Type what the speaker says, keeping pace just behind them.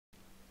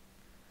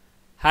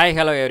Hi,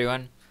 hello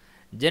everyone.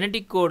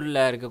 Genetic code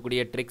la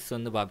இருக்கக்கூடிய tricks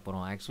வந்து பார்க்க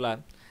போறோம். Actually,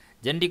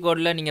 genetic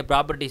code la நீங்க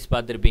properties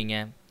பார்த்திருப்பீங்க.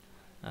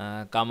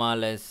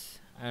 Comma-less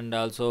and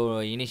also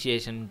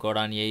initiation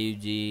codon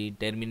AUG,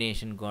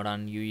 termination codon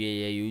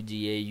UAA,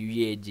 UGA,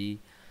 UAG.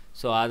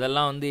 So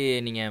அதெல்லாம் வந்து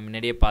நீங்க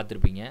முன்னாடியே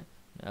பார்த்திருப்பீங்க.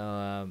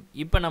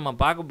 இப்போ நம்ம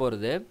பார்க்க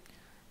போறது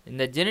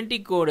இந்த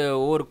genetic code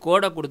ஒரு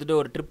கோடை கொடுத்துட்டு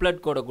ஒரு triplet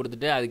கோடை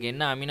கொடுத்துட்டு அதுக்கு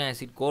என்ன அமினோ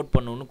ஆசிட் கோட்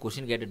பண்ணனும்னு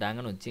क्वेश्चन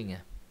கேட்டுட்டாங்கன்னு வெச்சீங்க.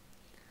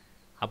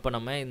 அப்ப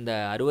நம்ம இந்த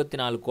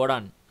 64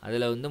 கோடான்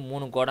அதுல வந்து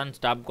 3 கோடான்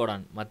ஸ்டாப்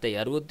கோடான் மத்த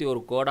 61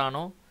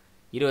 கோடானோ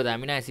 20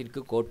 அமினோ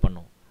ஆசிட்க்கு கோட்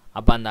பண்ணோம்.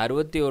 அப்ப அந்த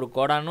 61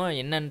 கோடானோ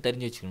என்னன்னு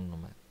தெரிஞ்சு வச்சுக்கணும்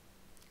நம்ம.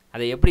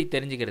 அதை எப்படி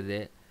தெரிஞ்சிக்கிறது?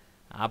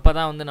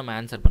 அப்பதான் வந்து நம்ம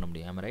ஆன்சர் பண்ண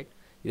முடியும். am I right?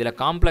 இதுல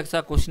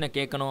காம்ப்ளெக்ஸா क्वेश्चन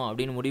கேட்கணும்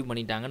அப்படினு முடிவு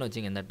பண்ணிட்டாங்கன்னு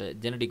வெச்சீங்க இந்த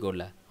ஜெனடிக்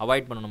கோட்ல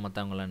அவாய்ட் பண்ணனும்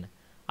மத்தவங்களன்னு.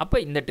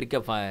 அப்ப இந்த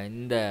ட்ரிக்க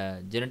இந்த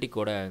ஜெனடிக்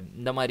கோட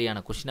இந்த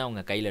மாதிரியான क्वेश्चन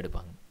அவங்க கையில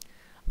எடுப்பாங்க.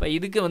 அப்ப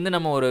இதுக்கு வந்து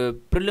நம்ம ஒரு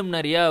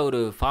preliminary-ஆ ஒரு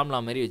ஃபார்முலா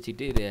மாதிரி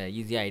வச்சிட்டு இத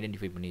ஈஸியா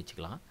ஐடென்டிஃபை பண்ணி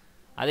வச்சுக்கலாம்.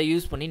 அதை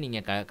யூஸ் பண்ணி நீங்க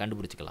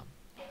கண்டுபிடிச்சுக்கலாம்.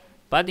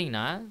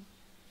 பாத்தீங்கன்னா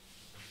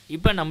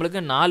இப்போ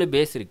நமக்கு 4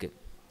 பேஸ் இருக்கு.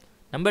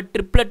 நம்ம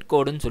ட்ரிப்ளெட்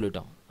கோட்னு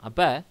சொல்லிட்டோம். அப்ப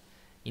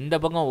இந்த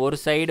பக்கம் ஒரு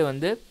சைடு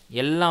வந்து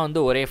எல்லாம்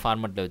வந்து ஒரே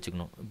ஃபார்மட்ல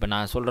வச்சுக்கணும். இப்போ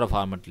நான் சொல்ற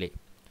ஃபார்மட்லயே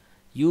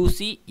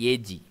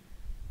UCAG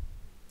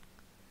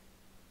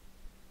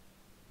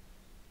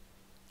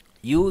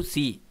UC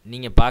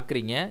நீங்க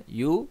பார்க்கறீங்க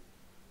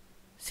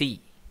UC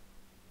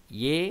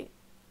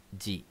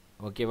AG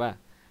ஓகேவா?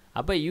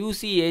 அப்ப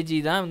UCAG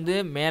தான் வந்து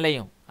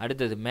மேலையும்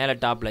அடுத்து மேல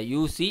டாப்ல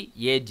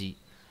UCAG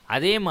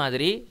அதே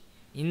மாதிரி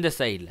இந்த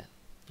சைடுல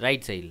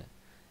ரைட் சைடுல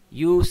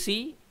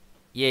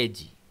UCAG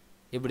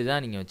இப்படி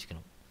தான் நீங்க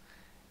வெச்சுக்கணும்.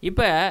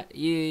 இப்போ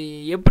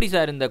எப்படி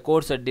சார் இந்த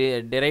கோர்ஸ்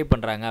டிரைவ்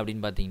பண்றாங்க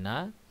அப்படினு பாத்தீங்கன்னா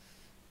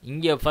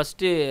இங்க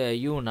ஃபர்ஸ்ட்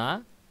U னா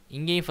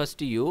இங்கேயும்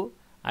ஃபர்ஸ்ட் U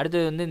அடுத்து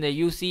வந்து இந்த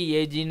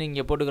UCAG ன்னு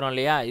இங்க போட்டுக்கறோம்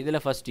இல்லையா இதுல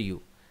ஃபர்ஸ்ட் U.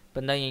 இப்போ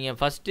இந்த இங்க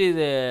ஃபர்ஸ்ட்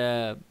இது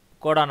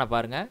கோடான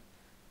பாருங்க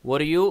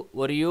ஒரு U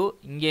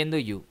இங்க இருந்து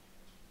U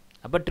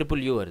அப்ப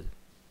ட்ரிபிள் U வருது.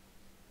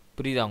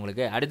 புரியுதா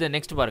உங்களுக்கு? அடுத்து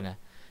நெக்ஸ்ட் பாருங்க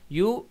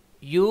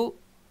U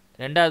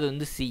ரெண்டாவது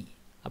வந்து C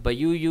அப்ப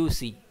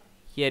UUC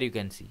here you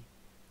can see.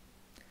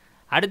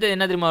 அடுத்து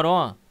என்ன தெரியுமா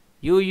வரும்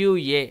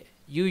UUA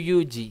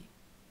UUG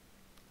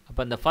அப்ப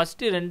அந்த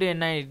ஃபர்ஸ்ட் ரெண்டு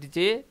என்ன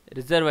ஆயிடுச்சு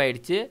ரிசர்வ்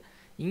ஆயிடுச்சு.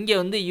 இங்க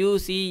வந்து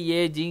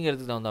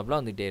UCAGங்கிறது தகுந்தாப்ல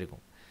வந்துட்டே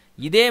இருக்கும்.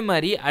 இதே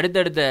மாதிரி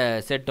அடுத்தடுத்த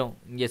செட்டும்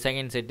இங்க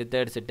செகண்ட் செட்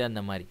தேர்ட் செட்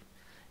அந்த மாதிரி.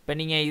 இப்போ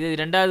நீங்க இது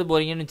ரெண்டாவது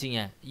போறீங்கன்னு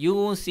வெச்சீங்க U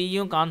ம் C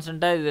யும்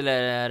கான்ஸ்டன்ட்டா இதுல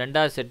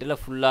ரெண்டாவது செட்ல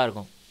ஃபுல்லா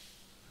இருக்கும்.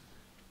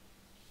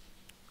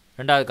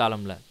 ரெண்டாவது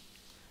காலம்ல.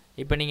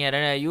 இப்போ நீங்க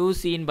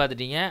UC ன்னு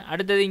பாத்துட்டீங்க.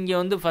 அடுத்து இங்க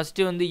வந்து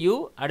ஃபர்ஸ்ட் வந்து U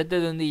அடுத்து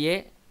வந்து A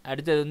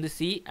அடுத்து வந்து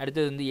C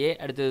அடுத்து வந்து A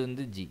அடுத்து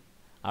வந்து G.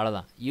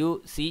 அவ்வளவுதான்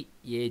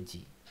UCAG.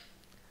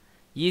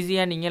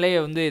 ஈஸியா நீங்களே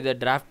வந்து இத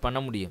டிராஃப்ட் பண்ண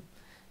முடியும்.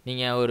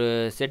 நீங்க ஒரு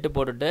செட்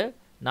போட்டுட்டு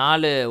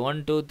 4 1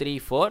 2 3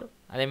 4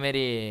 அதே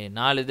மாதிரி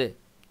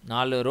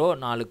 4 ரோ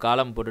 4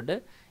 காலம் போட்டுட்டு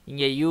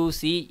இங்க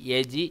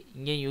UCAG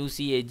இங்க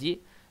UCAG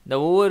இந்த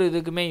ஒவ்வொரு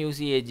இதுக்குமே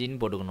UCAG ன்னு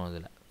போட்டுக்கணும்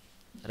இதுல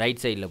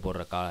ரைட் சைடுல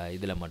போடுற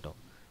இதுல மட்டும்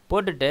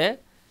போட்டுட்டு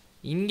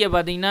இங்க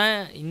பாத்தீங்கன்னா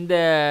இந்த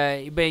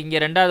இப்போ இங்க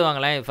ரெண்டாவது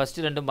வாங்கலாம் ஃபர்ஸ்ட்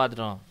ரெண்டும்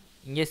பாத்துட்டோம்.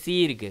 இங்க C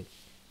இருக்கு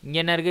இங்க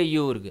என்ன இருக்கு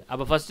U இருக்கு.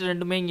 அப்ப ஃபர்ஸ்ட்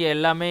ரெண்டுமே இங்க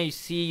எல்லாமே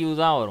CU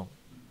தான் வரும்.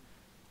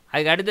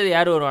 அதுக்கு அடுத்து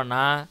யார்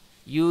வருவானா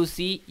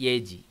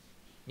UCAG.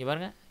 இங்க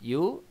பாருங்க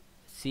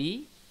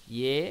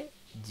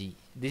UCAG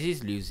this is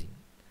leucine.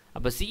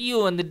 அப்ப CU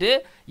வந்துட்டு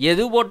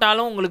எது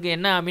போட்டாலும் உங்களுக்கு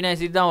என்ன அமினோ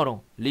ஆசிட் தான் வரும்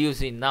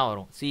leucine தான்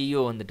வரும். CU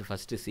வந்துட்டு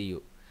ஃபர்ஸ்ட் CU.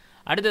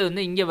 அடுத்து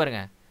வந்து இங்க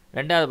பாருங்க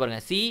ரெண்டாவது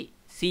பாருங்க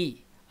C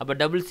அப்ப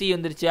டபுள் C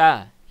வந்துருச்சா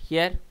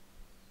here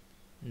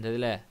இந்த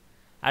இதுல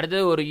அடுத்து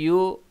ஒரு U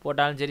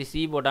போட்டாலும் சரி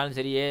C போட்டாலும்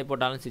சரி A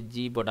போட்டாலும் சரி G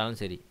போட்டாலும்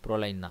சரி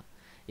புரோலைன் தான்.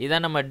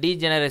 இதான் நம்ம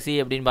டீஜெனரசி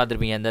அப்படினு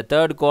பாத்திருப்பீங்க. இந்த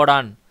தேர்ட்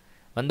கோடான்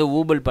வந்து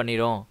ஊபிள்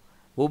பண்ணிரும்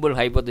ஊபிள்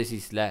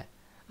ஹைபோதீசிஸ்ல.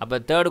 அப்ப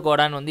தேர்ட்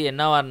கோடான் வந்து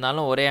என்னவா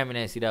இருந்தாலும் ஒரே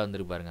அமினோ ஆசிடா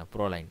வந்திருக்கு பாருங்க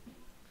புரோலைன்.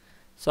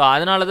 சோ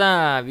அதனால தான்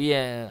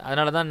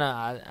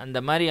அந்த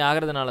மாதிரி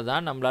ஆகிறதுனால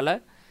தான் நம்மளால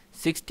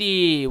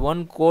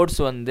 61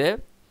 கோட்ஸ் வந்து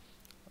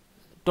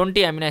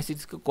 20 அமினோ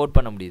ஆசிட்ஸ்க்கு கோட்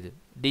பண்ண முடியுது.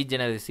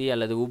 டீஜெனரசி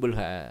அல்லது ஊபிள்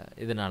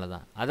இதனால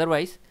தான்.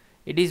 Otherwise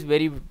it is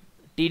very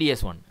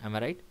tedious one. am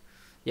I right?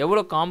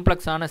 எவ்வளவு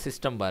காம்ப்ளெக்ஸான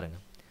சிஸ்டம் பாருங்க.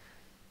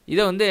 இத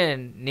வந்து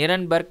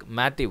நிரன்பர்க்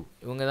மேத்யூ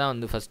இவங்க தான்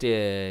வந்து ஃபர்ஸ்ட்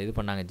இது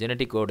பண்ணாங்க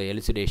genetic code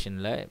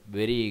எலுசிடேஷன்ல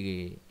very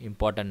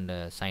important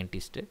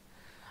scientist.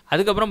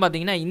 அதுக்கு அப்புறம்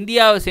பாத்தீங்கன்னா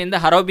இந்தியாவை சேர்ந்த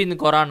ஹரோபிந்த்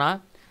கொரானா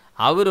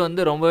அவர்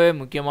வந்து ரொம்பவே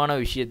முக்கியமான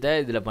விஷயத்தை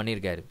இதுல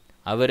பண்ணிருக்காரு.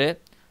 அவர்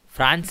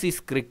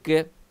பிரான்சிஸ் கிரிக்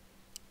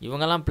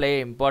இவங்கலாம் play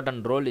important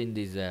role in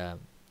this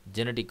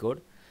genetic code.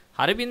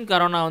 ஹரோபிந்த்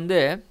corona வந்து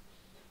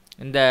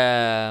இந்த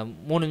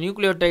 3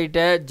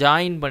 நியூக்ளியோடைட்டை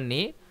ஜாயின்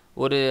பண்ணி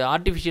ஒரு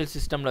ஆர்ட்டிஃபிஷியல்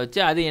சிஸ்டம்ல வச்சு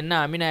அது என்ன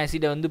அமினோ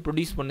ஆசிட் வந்து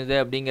ப்ரொடியூஸ் பண்ணுது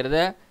அப்படிங்கறத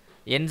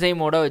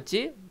என்சைமோட வச்சு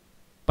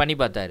பண்ணி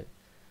பார்த்தாரு.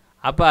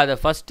 அப்ப அத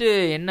ஃபர்ஸ்ட்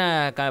என்ன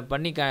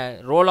பண்ணி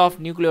role of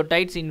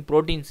nucleotides in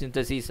protein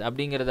synthesis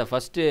அப்படிங்கறத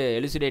ஃபர்ஸ்ட்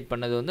எலுசிடேட்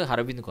பண்ணது வந்து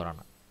ஹரோபிந்த்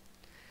கொரானா.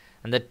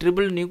 அந்த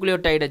ட்ரிபிள்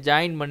நியூக்ளியோடைடை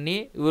ஜாயின் பண்ணி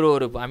இவர்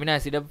ஒரு அமினோ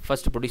ஆசிடை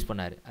ஃபர்ஸ்ட் ப்ரொடியூஸ்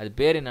பண்ணாரு. அது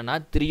பேர் என்னன்னா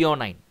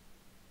 309.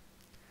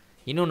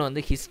 இன்னொன்னு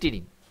வந்து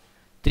ஹிஸ்டிடின்.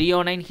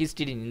 309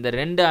 ஹிஸ்டிடின். இந்த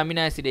 2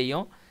 அமினோ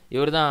ஆசிடையும்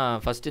இவர் தான்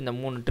ஃபஸ்ட்டு இந்த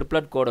 3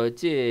 ட்ரிப்ளட் கோடை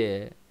வச்சு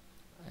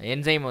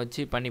என்சைமை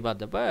வச்சு பண்ணி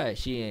பார்த்தப்ப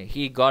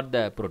he got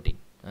the protein,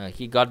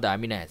 he got the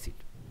amino acid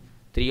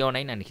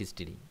 309 and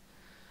histidine.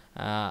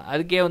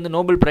 அதுக்கே வந்து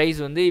நோபல் ப்ரைஸ்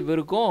வந்து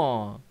இவருக்கும்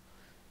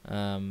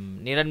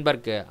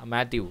நிரன்பர்க்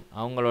மேத்யூ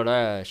அவங்களோட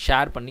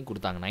ஷேர் பண்ணி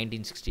கொடுத்தாங்க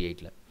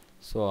 1968.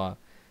 ஸோ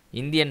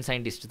இந்தியன்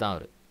சயின்டிஸ்ட் தான்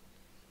அவர்,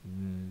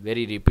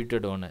 வெரி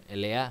ரிப்பீட்டட் ஒன்று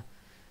இல்லையா.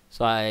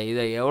 ஸோ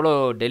இதை எவ்வளோ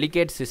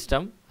டெலிகேட்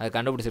சிஸ்டம் அதை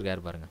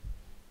கண்டுபிடிச்சிருக்காரு பாருங்கள்.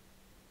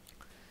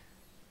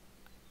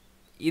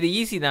 இது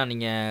ஈஸி தான்.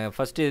 நீங்கள்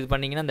ஃபஸ்ட்டு இது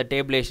பண்ணிங்கன்னா இந்த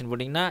டேபிளேஷன்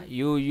போட்டிங்கன்னா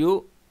யூ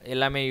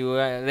எல்லாமே யூ.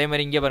 அதே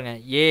மாதிரி இங்கே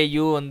பாருங்கள்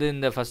ஏயூ வந்து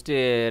இந்த ஃபஸ்ட்டு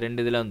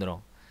 2 இதில்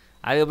வந்துடும்.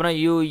 அதுக்கப்புறம்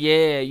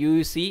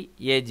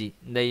யூசிஏஜி,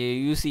 இந்த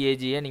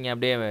யூசிஏஜியை நீங்கள்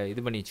அப்படியே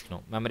இது பண்ணி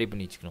வச்சுக்கணும், மெமரி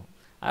பண்ணி வச்சுக்கணும்.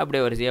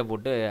 அப்படியே வரிசையாக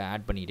போட்டு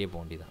ஆட் பண்ணிக்கிட்டே போக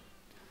வேண்டியதான்.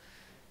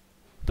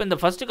 இப்போ இந்த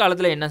ஃபஸ்ட்டு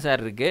காலத்தில் என்ன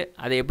சார் இருக்குது,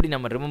 அதை எப்படி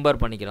நம்ம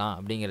ரிமெம்பர் பண்ணிக்கலாம்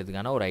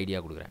அப்படிங்கிறதுக்கான ஒரு ஐடியா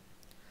கொடுக்குறேன்.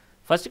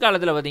 ஃபஸ்ட்டு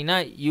காலத்தில் பார்த்திங்கன்னா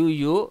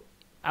யூ,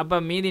 அப்போ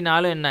மீதி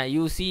 4 என்ன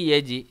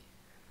யூசிஏஜி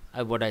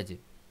அது போட்டாச்சு.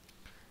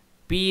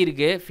 பி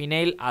இருக்குது,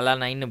 ஃபினைல்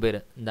அலனைன்னு பேர்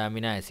இந்த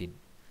அமினோ ஆசிட்.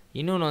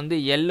 இன்னொன்று வந்து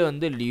எல்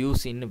வந்து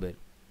லியூசின்னு பேர்.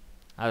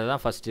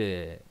 அதுதான் ஃபஸ்ட்டு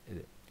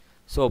இது.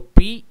 ஸோ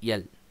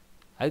பிஎல்,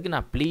 அதுக்கு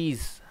நான்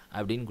ப்ளீஸ்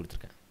அப்படின்னு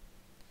கொடுத்துருக்கேன்.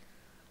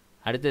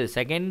 அடுத்தது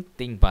செகண்ட்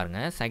திங்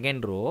பாருங்கள்,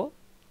 செகண்ட் ரோ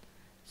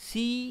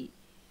சி,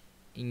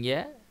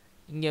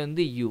 இங்கே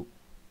வந்து யூ,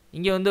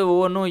 இங்கே வந்து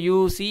ஒவ்வொன்றும்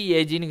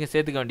யூசிஏஜின்னு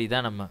சேர்த்துக்க வேண்டியது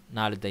தான் நம்ம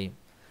 4த்தையும்.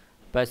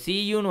 இப்போ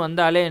சியூன்னு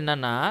வந்தாலே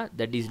என்னென்னா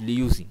தட் இஸ்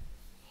லியூசின்.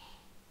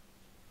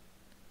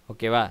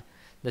 ஓகேவா.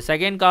 இந்த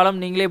செகண்ட்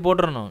காலம் நீங்களே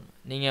போட்டுடணும்.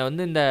 நீங்கள்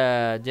வந்து இந்த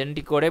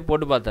ஜெனடிக் கோடே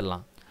போட்டு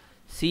பார்த்துடலாம்.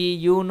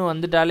 சியூன்னு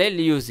வந்துட்டாலே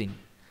லியூசின்.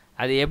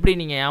 அது எப்படி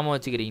நீங்கள் ஞாபகம்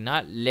வச்சுக்கிறீங்கன்னா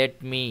லெட்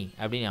மீ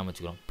அப்படின்னு ஞாபகம்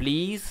வச்சுக்கிறோம்.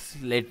 ப்ளீஸ்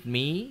லெட்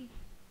மீ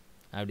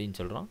அப்படின்னு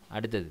சொல்கிறோம்.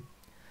 அடுத்தது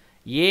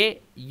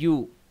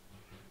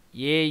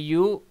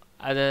ஏயு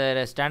அதை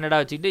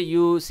ஸ்டாண்டர்டாக வச்சுக்கிட்டு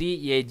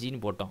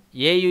யூசிஏஜின்னு போட்டோம்.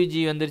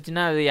 ஏயுஜி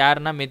வந்துருச்சுன்னா அது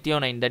யாருன்னா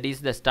methionine, that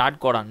is the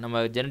start Godan.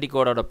 நம்ம ஜெனடிக்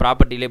கோடோட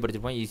ப்ராப்பர்ட்டிலே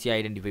படிச்சிருப்போம், ஈஸியாக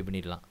ஐடென்டிஃபை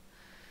பண்ணிடலாம்.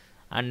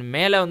 அண்ட்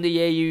மேலே வந்து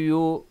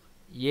ஏயுயூ,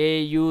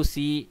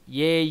 ஏயுசி,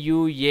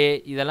 ஏயுஏ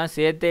இதெல்லாம்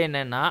சேர்த்தே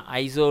என்னென்னா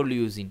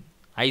ஐசோலியூசின்,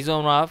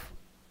 ஐசோன் ஆஃப்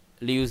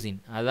லியூசின்,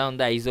 அதுதான்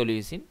வந்து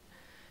ஐசோலியூசின்.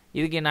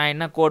 இதுக்கு நான்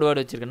என்ன கோட்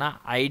வேர்டு வச்சுருக்கேன்னா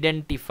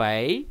ஐடென்டிஃபை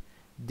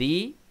தி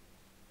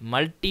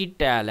மல்டி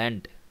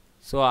டேலண்ட்.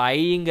 ஸோ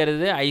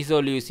ஐங்கிறது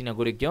ஐசோலியூசினை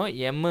குறிக்கும்,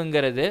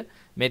 எம்முங்கிறது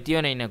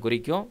மெத்தியோனைனை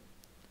குறிக்கும்.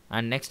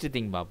 அண்ட் நெக்ஸ்ட்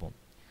திங் பார்ப்போம்.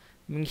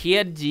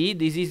 Here G,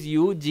 this is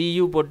you,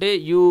 GU போட்டு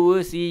யூவு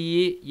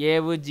சிஇ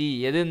ஏவு ஜி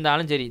எது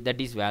இருந்தாலும் சரி,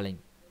 that is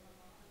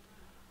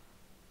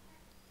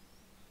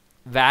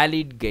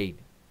valid guide.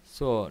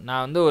 So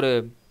நான் வந்து ஒரு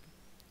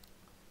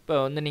இப்போ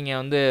வந்து நீங்கள்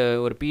வந்து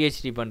ஒரு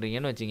பிஹெச்டி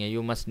பண்ணுறீங்கன்னு வச்சுங்க,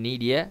 you must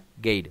need a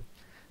guide.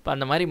 இப்போ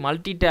அந்த மாதிரி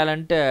மல்டி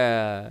டேலண்ட்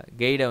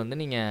கைடை வந்து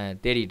நீங்கள்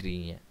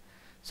தேடிட்டுருக்கீங்க.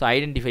 ஸோ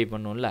ஐடென்டிஃபை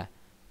பண்ணணும்ல,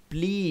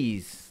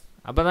 ப்ளீஸ்.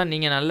 அப்போ தான்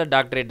நீங்கள் நல்ல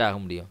டாக்டரேட் ஆக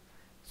முடியும்.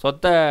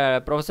 சொத்த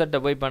ப்ரொஃபஸர்கிட்ட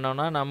போய்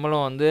பண்ணோன்னா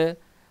நம்மளும் வந்து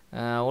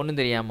ஒன்றும்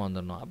தெரியாமல்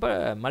வந்துடணும். அப்போ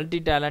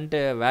மல்டி டேலண்ட்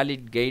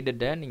வேலிட்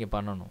கைடுகிட்ட நீங்கள்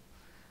பண்ணணும்.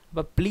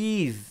 அப்போ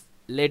please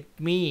let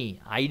me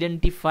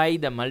identify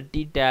the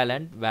multi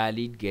talent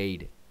valid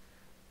guide.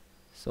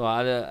 So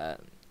அதை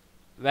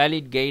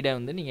வேலிட் கைடை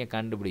வந்து நீங்கள்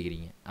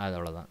கண்டுபிடிக்கிறீங்க,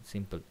 அதோடதான்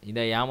சிம்பிள்.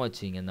 இதை ஞாபகம்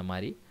வச்சுங்க. இந்த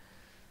மாதிரி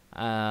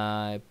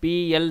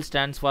PL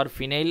stands for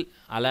phenyl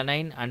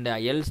alanine and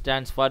L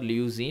stands for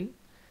leucine.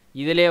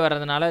 இதிலே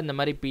வரதுனால இந்த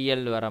மாதிரி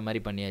PL வர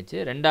மாதிரி பண்ணியாச்சு.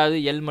 ரெண்டாவது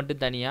L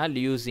மட்டும் தனியாக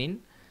லியூசின்,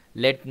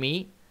 லெட் மீ.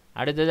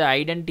 அடுத்தது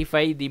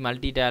identify the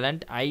multi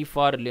talent, I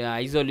for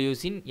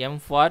isoleucine, M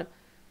for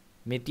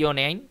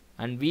methionine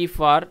and V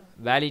for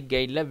valid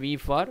கைடில் V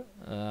for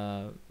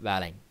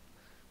valine.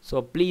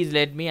 So please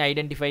let me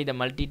identify the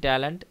multi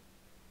talent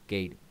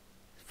guide.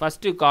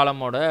 First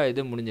காலமோட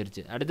இது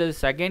முடிஞ்சிருச்சு. அடுத்தது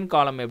second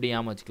column எப்படி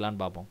ஞாபகம் வச்சுக்கலான்னு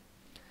பார்ப்போம்.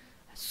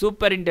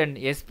 Superintendent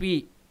SP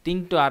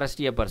think to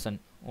arrest a person.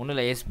 ஒன்றும்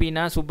இல்லை,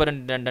 எஸ்பினா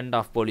superintendent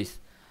of police.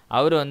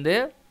 அவர் வந்து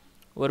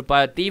ஒரு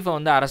தீஃபை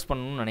வந்து அரெஸ்ட்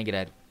பண்ணணும்னு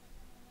நினைக்கிறார்.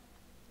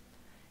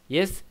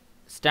 S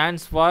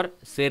stands for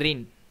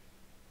serine.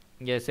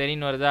 இங்கே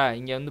செரின் வருதா,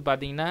 இங்கே வந்து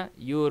பார்த்தீங்கன்னா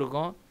யூ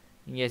இருக்கும்,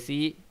 இங்கே சி,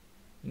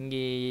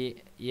 இங்கே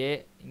ஏ,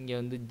 இங்கே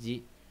வந்து ஜி,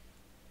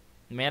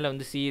 மேலே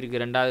வந்து சி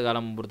இருக்குது ரெண்டாவது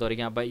காலம் பொறுத்த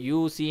வரைக்கும். அப்போ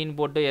யூசின்னு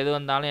போட்டு எது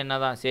வந்தாலும் என்ன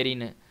தான்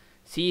சரின்னு,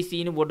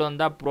 சிசின்னு போட்டு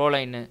வந்தால்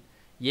ப்ரோலைனு,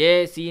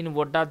 ஏசின்னு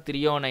போட்டால்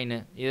த்ரியோனைனு.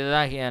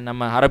 இதுதான்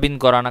நம்ம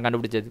அரபிந்த் கொரானா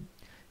கண்டுபிடிச்சது.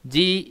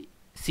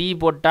 ஜிசி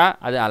போட்டால்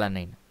அது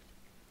அலனைன்.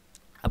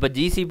 அப்போ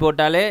ஜிசி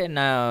போட்டாலே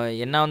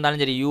என்ன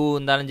வந்தாலும் சரி, யூ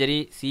வந்தாலும் சரி,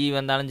 சி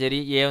வந்தாலும் சரி,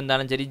 ஏ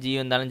வந்தாலும் சரி, ஜி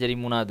வந்தாலும் சரி,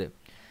 மூணாவது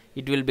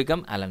இட் வில்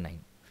பிகம்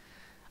அலனைன்.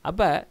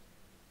 அப்போ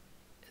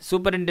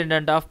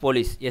சூப்பரிண்டெண்டன்ட் ஆஃப்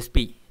போலீஸ்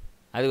எஸ்பி,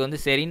 அதுக்கு வந்து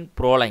serine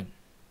proline.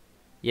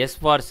 S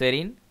for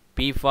serine,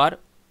 B for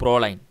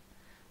proline.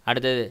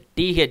 அடுத்தது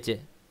டிஹெச்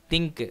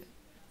திங்க்,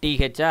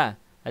 டிஹெச்சா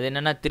அது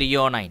என்னென்னா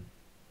threonine.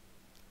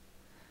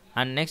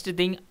 And next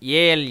thing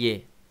ALA,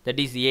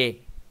 that is a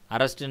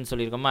அரெஸ்ட்னு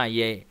சொல்லியிருக்கோமா,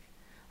 A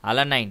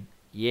alanine,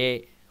 A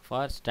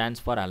for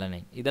stands for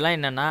alanine. இதெல்லாம்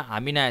என்னென்னா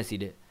amino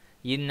acid.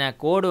 இந்த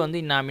கோடு வந்து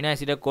இந்த அமினோ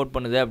ஆசிடை கோட்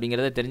பண்ணுது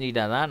அப்படிங்கிறத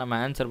தெரிஞ்சுக்கிட்டா தான் நம்ம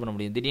ஆன்சர் பண்ண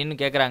முடியும். திடீர்னு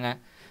கேட்குறாங்க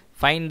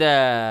find the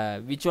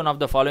which one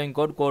of the following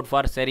code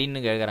for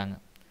செரின்னு கேட்குறாங்க.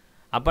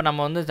 அப்போ நம்ம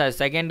வந்து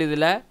செகண்ட்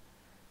இதில்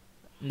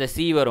இந்த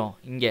சி வரும்,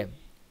 இங்கே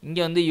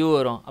வந்து யூ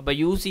வரும். அப்போ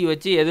யூசி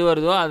வச்சு எது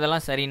வருதோ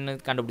அதெல்லாம் சரின்னு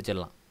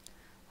கண்டுபிடிச்சிடலாம்.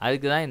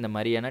 அதுக்கு தான் இந்த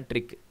மாதிரியான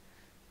ட்ரிக்.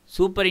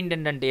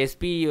 சூப்பரிண்டெண்டன்ட்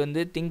எஸ்பி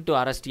வந்து think to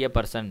arrest A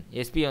person.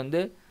 SP வந்து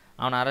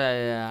அவனை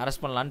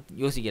அரெஸ்ட் பண்ணலான்னு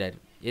யோசிக்கிறார்.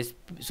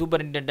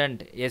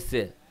 Superintendent yes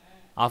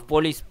of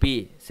police B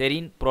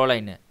serine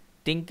ப்ரோலைனு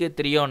think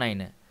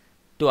 309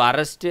 to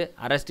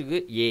அரெஸ்ட்டுக்கு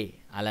A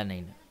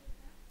alanine.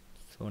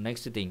 So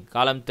next thing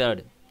காலம்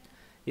தேர்டு.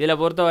 இதில்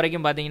பொறுத்த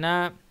வரைக்கும் பார்த்தீங்கன்னா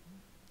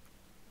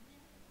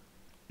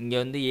இங்கே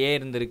வந்து ஏ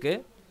இருந்திருக்கு,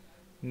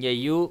 இங்கே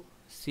யூ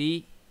சி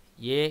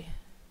ஏ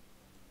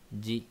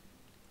ஜி.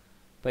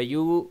 இப்போ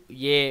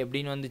யூஏ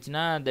அப்படின்னு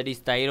வந்துச்சுன்னா தட்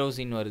இஸ்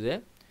தைரோசின் வருது.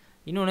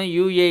 இன்னொன்று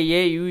யூஏஏ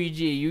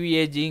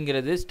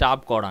யூஏஜிங்கிறது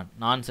ஸ்டாப் கோடான்,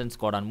 நான்சென்ஸ்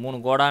கோடான்.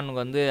 3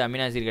 கோடானுக்கு வந்து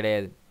அமினாசிட்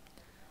கிடையாது.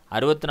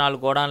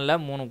 64 கோடானில்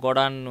 3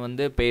 கோடான்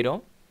வந்து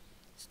போயிடும்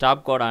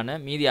ஸ்டாப் கோடானு.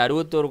 மீதி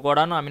 61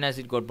 கோடானும்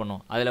அமினாசிட் கோட்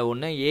பண்ணும். அதில்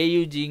ஒன்று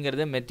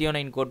ஏயுஜிங்கிறது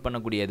மெத்தியோனைன் கோட்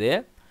பண்ணக்கூடியது.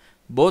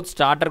 போத்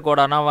ஸ்டார்டர்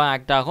கோடானாக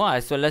ஆக்ட் ஆகும்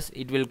as well as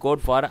it will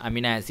code for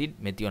amino acid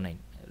methionine.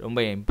 ரொம்ப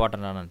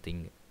இம்பார்ட்டண்டான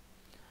திங்கு.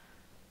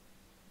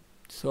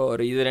 ஸோ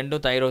இது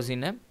ரெண்டும்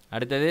தைரோசின்னு.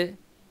 அடுத்தது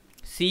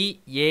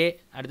சிஏ,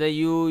 அடுத்தது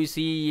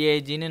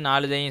யூசிஏஜின்னு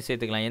 4 இதையும்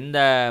சேர்த்துக்கலாம். எந்த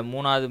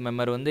 3வது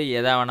மெம்பர் வந்து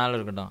எதா வேணாலும்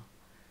இருக்கட்டும்.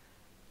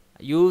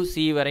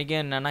 யூசி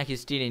வரைக்கும் என்னென்னா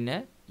ஹிஸ்டிடின்னு,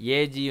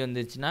 ஏஜி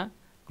வந்துச்சுன்னா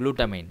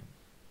குளூட்டமைன்.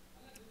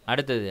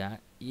 அடுத்தது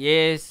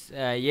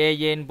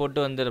ஏஏன்னு போட்டு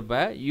வந்துருப்ப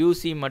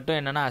யூசி மட்டும்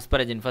என்னென்னா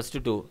அஸ்பரஜின்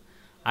ஃபஸ்ட்டு 2,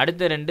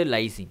 அடுத்த 2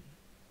 லைசின்.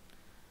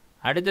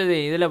 அடுத்தது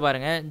இதில்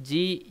பாருங்கள்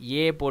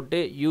ஜிஏ போட்டு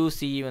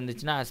யூசி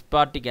வந்துச்சுன்னா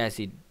அஸ்பார்டிக்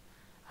ஆசிட்.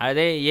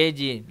 அதே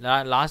ஏஜி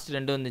லாஸ்ட்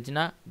 2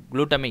 வந்துச்சுன்னா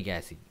குளூட்டமிக்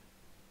ஆசிட்.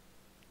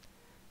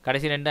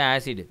 கடைசி 2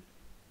 ஆசிடு.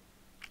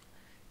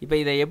 இப்போ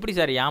இதை எப்படி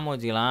சார் ஞாபகம்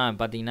வச்சுக்கலாம்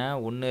பார்த்தீங்கன்னா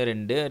 1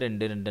 2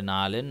 2 2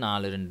 4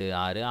 4 2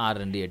 6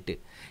 6 2 8.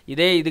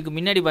 இதே இதுக்கு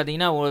முன்னாடி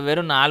பார்த்தீங்கன்னா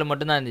வெறும் 4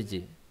 மட்டும்தான்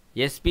இருந்துச்சு.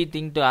 எஸ்பி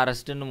திங்க் டு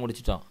அரெஸ்ட்டுன்னு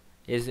முடிச்சிட்டோம்.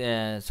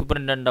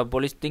 Superintendent of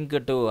police think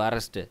to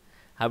arrest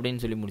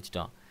அப்படின்னு சொல்லி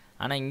முடிச்சிட்டோம்.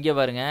 ஆனால் இங்கே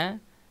பாருங்கள்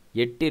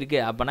 8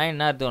 இருக்குது. அப்போனா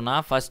என்ன அர்த்தம்னா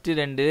ஃபஸ்ட்டு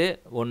 2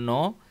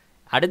 ஒன்றும்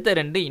அடுத்த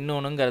 2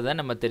 இன்னொன்றுங்கிறத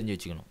நம்ம தெரிஞ்சு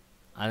வச்சுக்கணும்.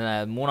 அது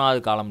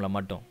 3வது காலமில்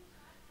மட்டும்.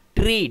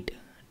 Treat,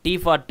 D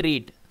for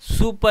treat,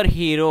 super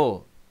hero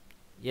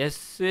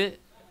S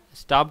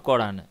stop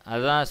கோடானு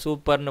அதுதான்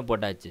சூப்பர்னு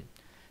போட்டாச்சு.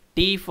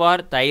 டி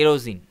ஃபார்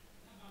தைரோசின்,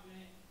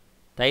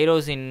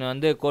 தைரோசின்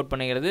வந்து கோட்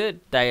பண்ணிக்கிறது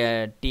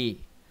D.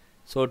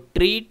 So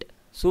treat,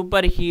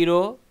 super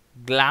hero,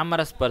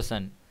 glamorous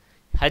person.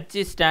 H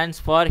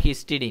stands for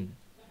histidine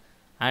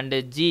and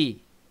G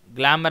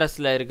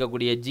கிளாமரஸில்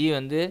இருக்கக்கூடிய ஜி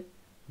வந்து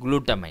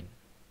glutamine.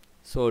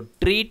 So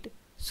treat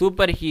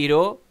super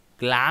hero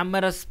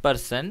glamorous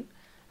person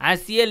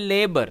as a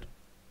labour.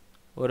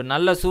 ஒரு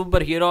நல்ல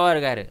சூப்பர் ஹீரோவாக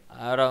இருக்கார்,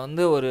 அவரை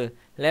வந்து ஒரு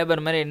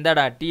லேபர் மாதிரி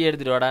இருந்தாடா டீ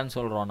எடுத்துகிட்டு வாடான்னு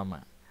சொல்கிறோம் நம்ம.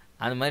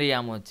 அது மாதிரி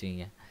ஞாபகம்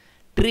வச்சுக்கிங்க.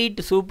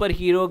 Treat super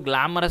hero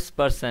glamorous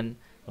person,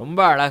 ரொம்ப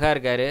அழகாக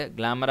இருக்கார்,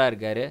 கிளாமராக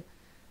இருக்கார்,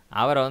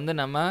 அவரை வந்து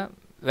நம்ம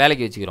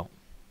வேலைக்கு வச்சுக்கிறோம்.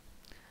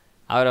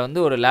 அவரை வந்து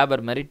ஒரு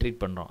லேபர் மாதிரி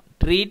ட்ரீட் பண்ணுறோம்.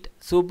 ட்ரீட்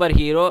சூப்பர்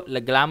ஹீரோ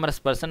இல்லை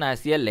glamorous person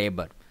as a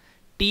labour.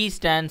 T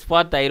stands for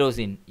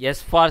tyrosine, S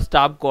for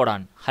stop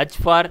codon, H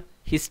for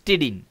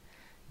histidine,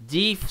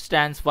 G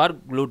stands for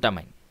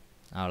glutamine.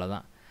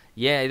 அவ்வளோதான்.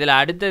 இதில்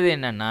அடுத்தது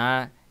என்னென்னா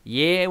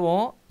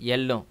ஏவும்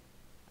எல்லும்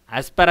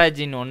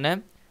அஸ்பராஜின் ஒன்று,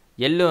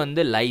 எல்லு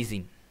வந்து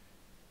lysine.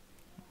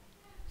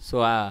 So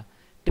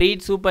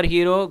treat super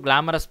hero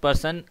glamorous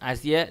person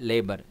as a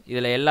labour.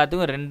 இதில்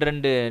எல்லாத்துக்கும்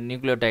 2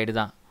 nucleotide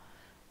தான்.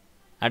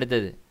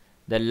 அடுத்தது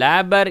த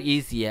labour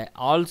is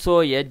also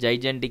A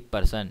ஜைஜென்டிக்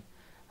person.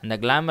 அந்த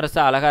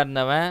கிளாமரஸாக அழகாக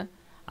இருந்தவன்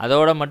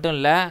அதோடு மட்டும்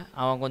இல்லை,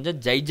 அவன் கொஞ்சம்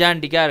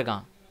ஜைஜாண்டிக்காக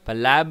இருக்கான். இப்போ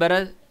லேபர்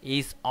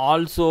இஸ்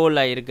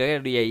ஆல்சோவில்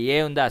இருக்கக்கூடிய ஏ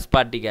வந்து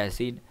அஸ்பார்டிக்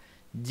ஆசிட்,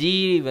 ஜி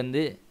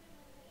வந்து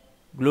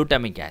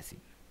குளூட்டமிக்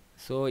ஆசிட்.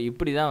 ஸோ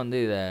இப்படி தான் வந்து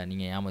இதை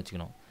நீங்கள் ஞாபகம்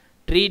வச்சுக்கணும்.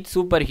 Treat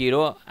super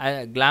hero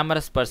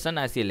glamorous person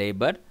as a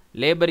labour,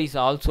 labour is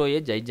also A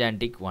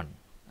gigantic one,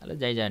 அதில்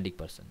ஜைஜாண்டிக்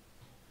பர்சன்.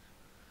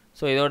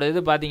 ஸோ இதோட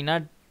இது பார்த்தீங்கன்னா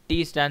D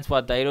stands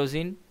for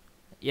tyrosine,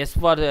 S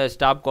for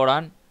stop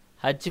Godan,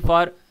 H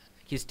for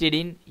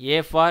histidine, A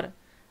for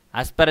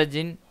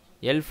அஸ்பரஜின்,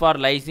 L for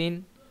lysine,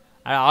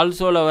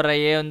 ஆல்சோவில் வர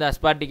ஏ வந்து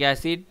aspartic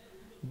acid,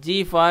 G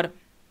for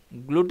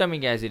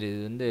glutamic acid. இது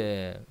வந்து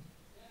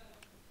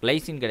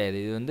lysine கிடையாது,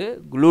 இது வந்து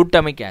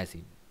குளூட்டமிக்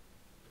ஆசிட்.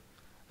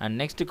 அண்ட்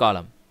நெக்ஸ்ட்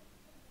காலம்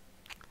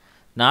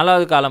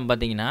 4வது காலம்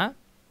பார்த்தீங்கன்னா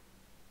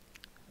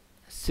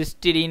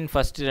சிஸ்டிடின்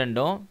ஃபஸ்ட்டு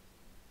 2,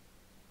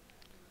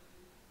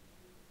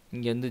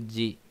 இங்கே வந்து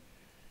ஜி,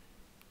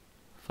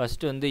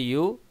 ஃபஸ்ட்டு வந்து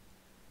யூ,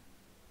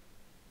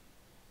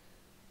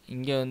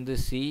 இங்கே வந்து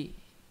சி,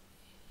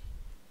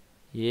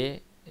 ஏ,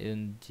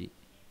 ஜி.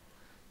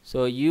 ஸோ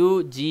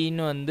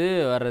யூஜின்னு வந்து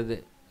வர்றது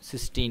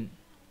 16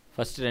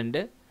 ஃபஸ்ட்டு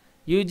 2.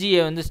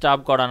 யூஜிஏ வந்து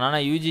ஸ்டாப் கோடான்,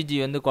 ஆனால் யூஜிஜி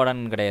வந்து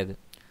கோடான் கிடையாது.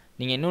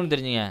 நீங்கள் இன்னொன்று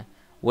தெரிஞ்சுங்க,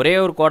 ஒரே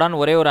ஒரு கோடான்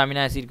ஒரே ஒரு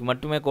அமினோ ஆசிட்க்கு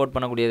மட்டுமே கோட்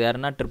பண்ணக்கூடியது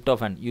யாருன்னா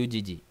ட்ரிப்டோஃபன்,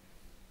 யூஜிஜி.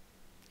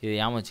 இது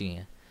ஞாபகம்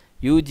வச்சுக்கோங்க.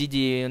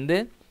 யூஜிஜி வந்து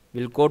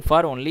will code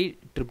for only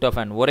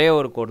tryptophan ஒரே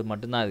ஒரு கோடு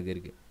மட்டும்தான் அதுக்கு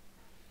இருக்குது.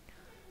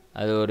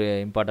 அது ஒரு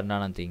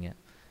இம்பார்ட்டண்ட்டான திங்க.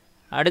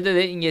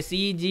 அடுத்தது இங்கே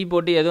சிஜி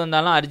போட்டு எது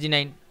வந்தாலும்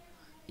அர்ஜினைன்,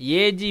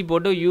 ஏஜி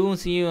போட்டு யூவும்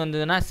சியும்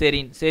வந்ததுன்னா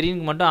செரின்.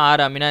 செரினுக்கு மட்டும்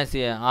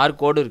 6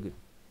 கோடு இருக்குது.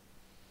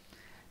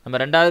 நம்ம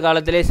 2வது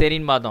காலத்திலே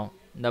செரின் பார்த்தோம்,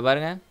 இந்த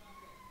பாருங்கள்.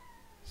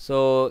 ஸோ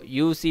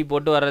யூசி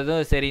போட்டு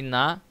வர்றதும் செரின்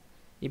தான்.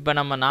 இப்போ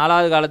நம்ம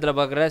 4வது காலத்தில்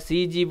பார்க்குற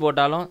சிஜி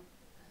போட்டாலும்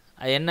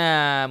என்ன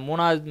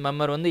 3வது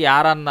மெம்பர் வந்து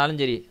யாராக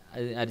இருந்தாலும் சரி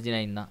அது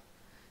அர்ஜினைன் தான்.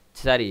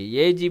 சாரி,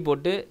 ஏஜி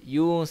போட்டு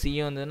யூவும்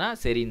சியும் வந்ததுன்னா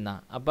செரின்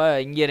தான். அப்போ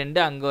இங்கே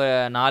 2 அங்கே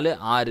 4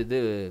 6 இது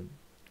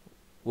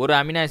ஒரு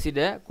அமினோ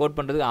ஆசிடை கோட்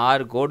பண்ணுறதுக்கு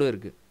 6 கோடு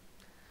இருக்குது.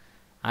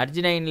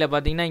 அர்ஜினைனில்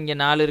பார்த்தீங்கன்னா இங்கே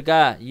 4 இருக்கா,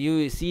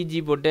 சிஜி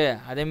போட்டு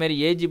அதேமாதிரி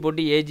ஏஜி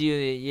போட்டு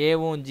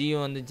ஏவும்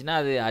ஜியும் வந்துச்சுன்னா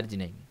அது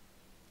அர்ஜினைன்.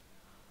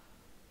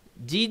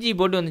 ஜிஜி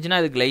போட்டு வந்துச்சுன்னா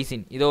அது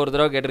கிளைசின். இதை ஒரு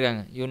தடவை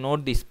கேட்டிருக்காங்க, you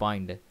note this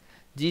point.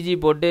 GG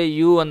போட்டு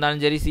யூ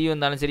வந்தாலும் சரி, சி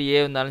வந்தாலும் சரி, ஏ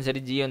வந்தாலும்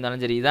சரி, ஜி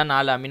வந்தாலும் சரி, இதான்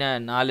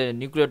 4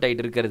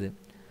 நியூக்ளியோடைட் இருக்கிறது.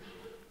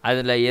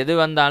 அதில் எது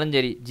வந்தாலும்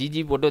சரி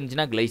ஜிஜி போட்டு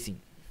வந்துச்சுன்னா கிளைசின்.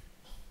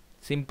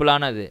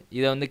 சிம்பிளானது.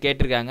 இதை வந்து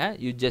கேட்டிருக்காங்க,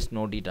 you just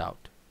note it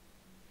out.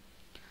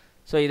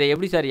 So இதை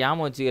எப்படி சார்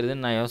ஞாபகம்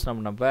வச்சுக்கிறதுன்னு நான் யோசனை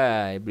பண்ணப்போ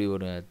இப்படி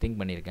ஒரு திங்க்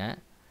பண்ணியிருக்கேன்.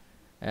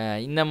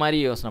 இந்த மாதிரி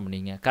யோசனை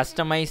பண்ணிங்க.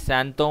 கஸ்டமைஸ்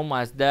சாந்தோம்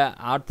ஆஸ் த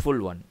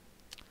ஆர்ட்ஃபுல் ஒன்.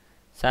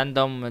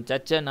 சாந்தோம்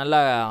சர்ச்சை நல்லா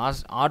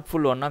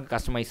ஆர்ட்ஃபுல் ஒன்னாக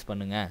கஸ்டமைஸ்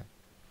பண்ணுங்கள்.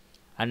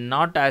 And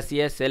not as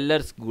a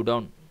sellers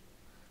godown.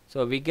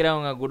 So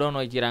விற்கிறவங்க குடவுன்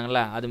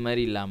வைக்கிறாங்களா அது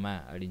மாதிரி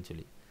இல்லாமல் அப்படின்னு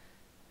சொல்லி.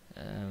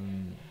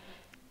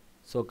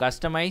 So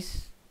customise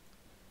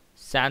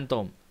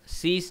Santhome.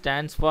 C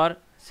stands for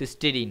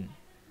சிஸ்டிடின்,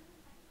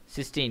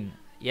 cysteine.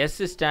 S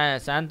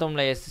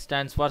சாந்தோமில் S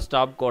stands for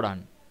stop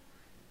Godan.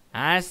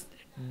 As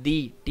the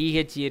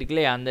DH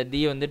இருக்குல்ல, அந்த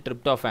தி வந்து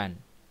ட்ரிப்டோஃபான்.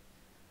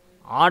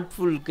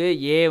 ஆர்ட்ஃபுல்க்கு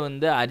ஏ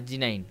வந்து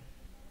arginine.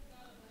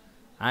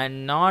 And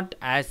not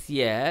as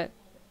a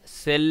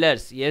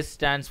sellers, S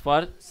stands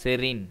for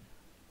serine.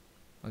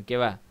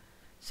 ஓகேவா?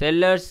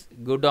 Sellers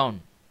godown,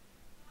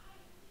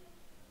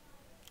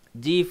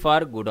 G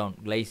for godown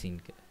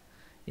கிளைசின்க்கு.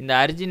 இந்த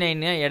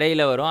அர்ஜினைன்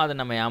இடையில வரும், அதை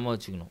நம்ம ஞாபகம்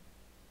வச்சுக்கணும்.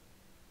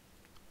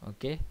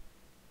 Okay.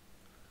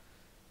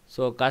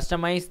 So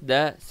customise the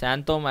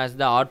Santhome as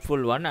the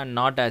artful one and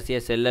not as a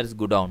sellers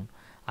godown.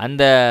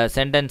 அந்த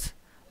சென்டென்ஸ்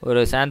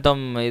ஒரு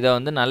சாந்தோம் இதை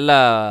வந்து நல்லா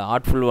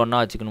ஆர்ட்ஃபுல்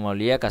ஒன்னாக வச்சுக்கணுமோ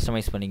இல்லையா,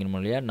 கஸ்டமைஸ் பண்ணிக்கணுமோ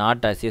இல்லையா,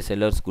 not as a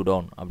sellers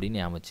godown அப்படின்னு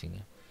ஞாபகம் வச்சுங்க.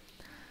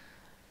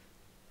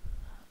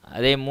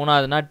 அதே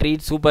 3வதுனா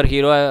treat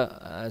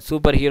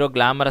super hero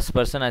glamorous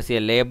person as a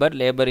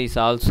labour is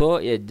also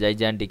A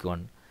gigantic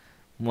one.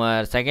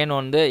 Second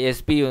வந்து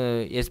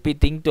SP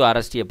think to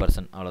arrest A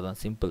person. அவ்வளோதான்,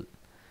 சிம்பிள்.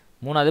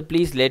 3வது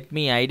please let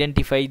me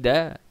identify the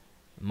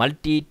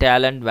multi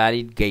talent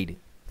valid guide.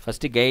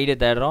 First guide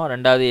தேடுறோம்,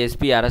 2வது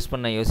SP arrest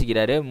பண்ண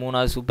யோசிக்கிறாரு,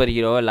 3வது super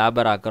ஹீரோவை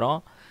labour ஆக்குறோம்,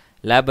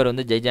 labour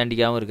வந்து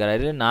ஜெய்ஜாண்டிக்காகவும்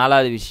இருக்கிறாரு.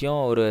 4வது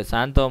விஷயம் ஒரு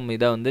சாந்தோம்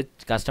இதை வந்து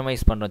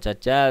கஸ்டமைஸ் பண்ணுறோம்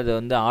சர்ச்சை, அது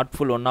வந்து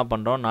ஆர்ட்ஃபுல் ஒன்றா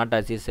பண்ணுறோம், not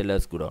as a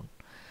sellers godown.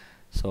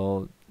 So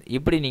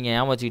இப்படி நீங்கள்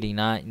ஞாபகம்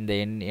வச்சுக்கிட்டிங்கன்னா இந்த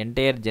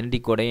என்டையர்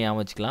ஜெனடிக் கோடையும்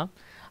ஞாபகம் வச்சுக்கலாம்.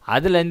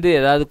 அதுலேருந்து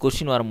ஏதாவது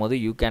கொஷின் வரும்போது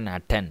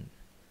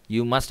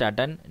யூ மஸ்ட்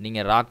அட்டன்.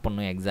 நீங்கள் ராக்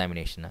பண்ணணும்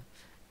எக்ஸாமினேஷனை.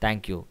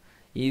 தேங்க்யூ.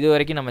 இது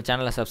வரைக்கும் நம்ம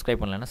சேனலை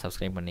சப்ஸ்கிரைப் பண்ணலைன்னா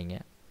சப்ஸ்கிரைப் பண்ணிங்க.